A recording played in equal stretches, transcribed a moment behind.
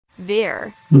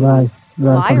Veer. Guys,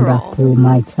 welcome back Viral. to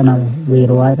my channel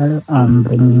Veer-viral. I'm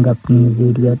bringing up new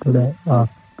video today of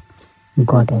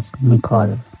Goddess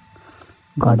Nicole.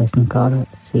 Goddess Nicole,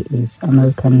 she is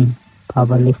American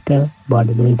powerlifter,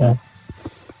 bodybuilder,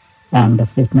 and a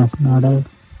fitness model.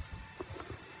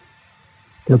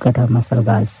 Look at her muscle,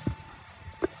 guys.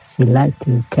 She likes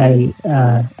to carry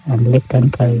and lift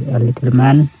and carry a little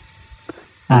man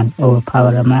and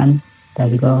overpower a man. There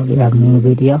we go. We have new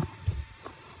video.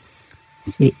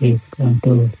 She is going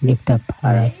to lift up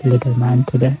her little man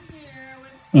today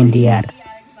in the air.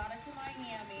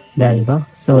 There you go.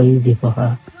 So easy for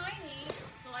her.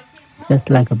 Just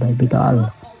like a baby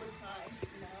doll.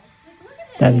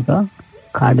 There you go.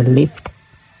 Card lift.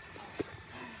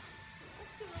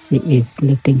 She is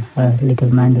lifting her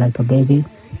little man like a baby.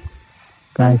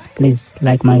 Guys, please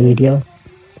like my video,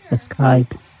 subscribe,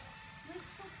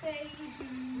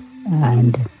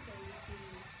 and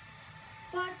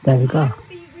there you go.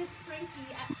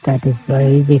 That is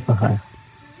very easy for her.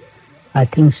 I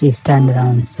think she stands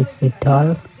around 6 feet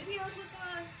tall.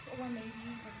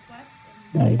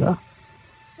 There you go.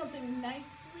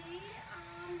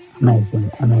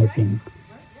 Amazing, amazing.